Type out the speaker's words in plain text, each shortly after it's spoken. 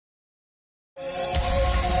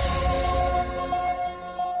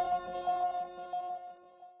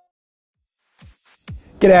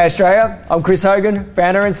G'day Australia, I'm Chris Hogan,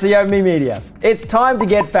 founder and CEO of Me Media. It's time to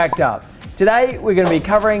get fact up. Today we're going to be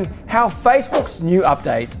covering how Facebook's new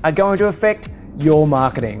updates are going to affect your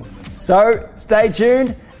marketing. So stay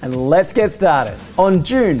tuned and let's get started. On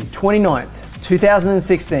June 29th,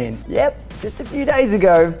 2016, just a few days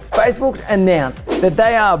ago, Facebook announced that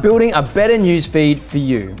they are building a better news feed for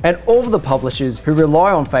you. And all of the publishers who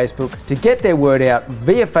rely on Facebook to get their word out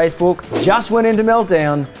via Facebook just went into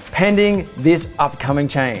meltdown pending this upcoming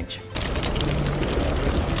change.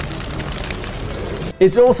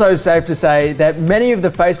 It's also safe to say that many of the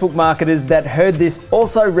Facebook marketers that heard this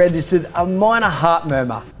also registered a minor heart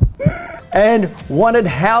murmur and wondered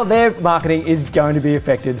how their marketing is going to be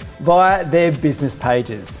affected via their business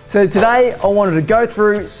pages. So today I wanted to go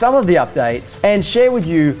through some of the updates and share with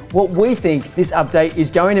you what we think this update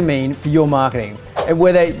is going to mean for your marketing and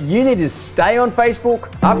whether you need to stay on Facebook,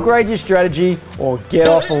 upgrade your strategy, or get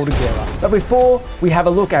off altogether. But before we have a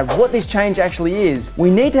look at what this change actually is, we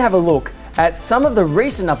need to have a look at some of the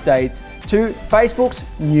recent updates to Facebook's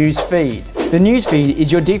news feed. The news feed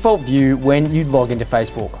is your default view when you log into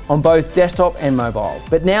Facebook on both desktop and mobile.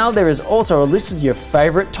 But now there is also a list of your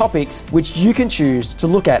favorite topics which you can choose to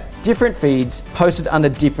look at different feeds posted under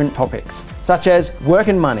different topics, such as work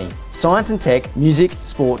and money, science and tech, music,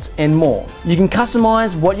 sports, and more. You can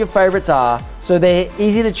customize what your favorites are so they're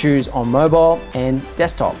easy to choose on mobile and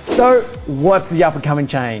desktop. So what's the upcoming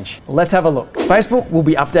change? Let's have a look. Facebook will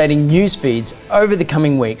be updating news feeds over the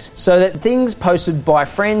coming weeks so that things posted by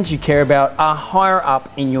friends you care about are higher up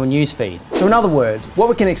in your news feed. So in other words, what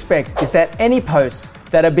we can expect is that any posts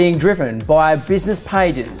that are being driven by business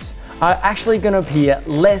pages are actually going to appear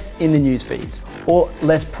less in the news feeds or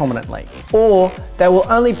less prominently, or they will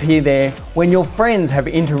only appear there when your friends have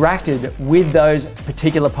interacted with those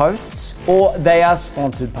particular posts or they are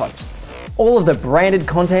sponsored posts. All of the branded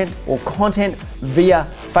content or content via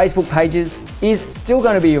Facebook pages is still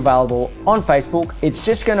going to be available on Facebook. It's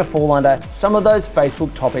just going to fall under some of those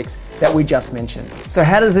Facebook topics that we just mentioned. So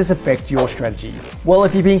how does this affect your strategy? Well,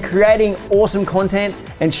 if you've been creating awesome content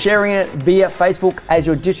and sharing it via Facebook as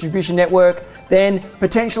your distribution network, then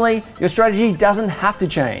potentially your strategy doesn't have to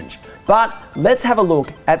change. But let's have a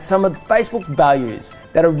look at some of Facebook's values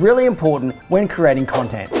that are really important when creating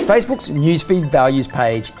content. Facebook's newsfeed values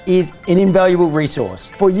page is an invaluable resource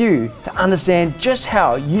for you to understand just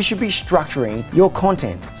how you should be structuring your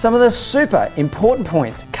content. Some of the super important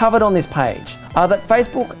points covered on this page are that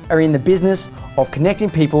Facebook are in the business of connecting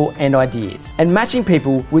people and ideas and matching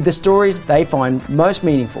people with the stories they find most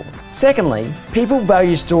meaningful. Secondly, people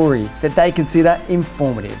value stories that they consider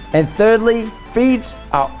informative. And thirdly, feeds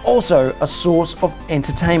are also a source of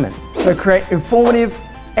entertainment. So create informative,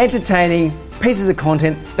 entertaining pieces of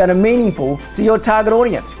content that are meaningful to your target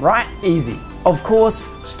audience, right? Easy. Of course,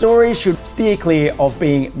 stories should steer clear of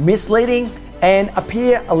being misleading and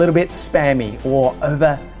appear a little bit spammy or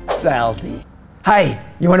over salesy. Hey,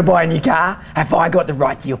 you want to buy a new car? Have I got the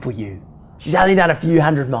right deal for you? She's only done a few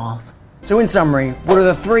hundred miles. So in summary, what are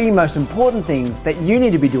the three most important things that you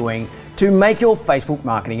need to be doing to make your Facebook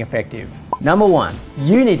marketing effective? Number one,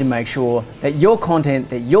 you need to make sure that your content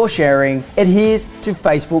that you're sharing adheres to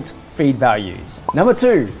Facebook's feed values. Number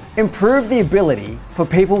two, improve the ability for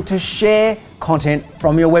people to share content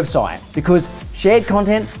from your website, because shared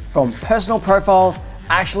content from personal profiles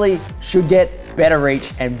actually should get better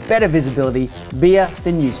reach and better visibility via the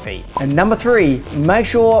newsfeed. And number three, make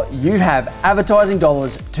sure you have advertising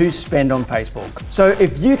dollars to spend on Facebook. So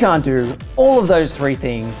if you can't do all of those three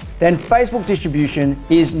things, then Facebook distribution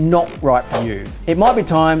is not right for you. It might be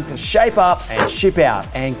time to shape up and ship out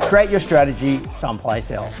and create your strategy someplace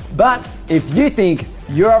else. But if you think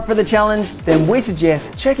you're up for the challenge, then we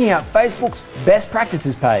suggest checking out Facebook's best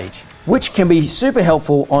practices page, which can be super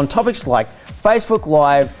helpful on topics like Facebook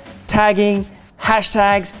Live, tagging,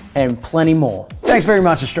 hashtags, and plenty more. Thanks very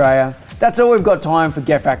much, Australia. That's all we've got time for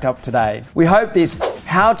Get Fact Up today. We hope this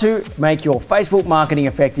how to make your Facebook marketing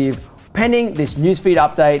effective pending this newsfeed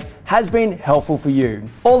update has been helpful for you.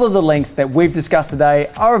 All of the links that we've discussed today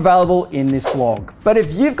are available in this blog. But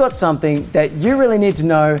if you've got something that you really need to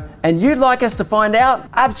know and you'd like us to find out,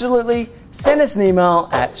 absolutely send us an email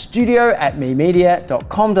at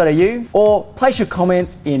studio@memedia.com.au or place your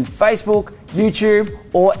comments in Facebook, YouTube,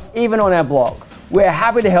 or even on our blog. We're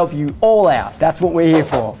happy to help you all out. That's what we're here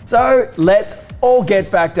for. So let's all get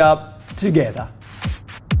fact up together.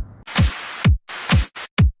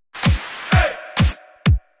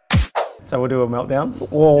 So we'll do a meltdown.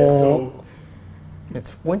 Oh,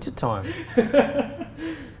 it's winter time.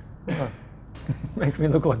 Makes me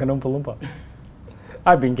look like an Oompa Loompa.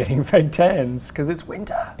 I've been getting fake tans because it's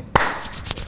winter.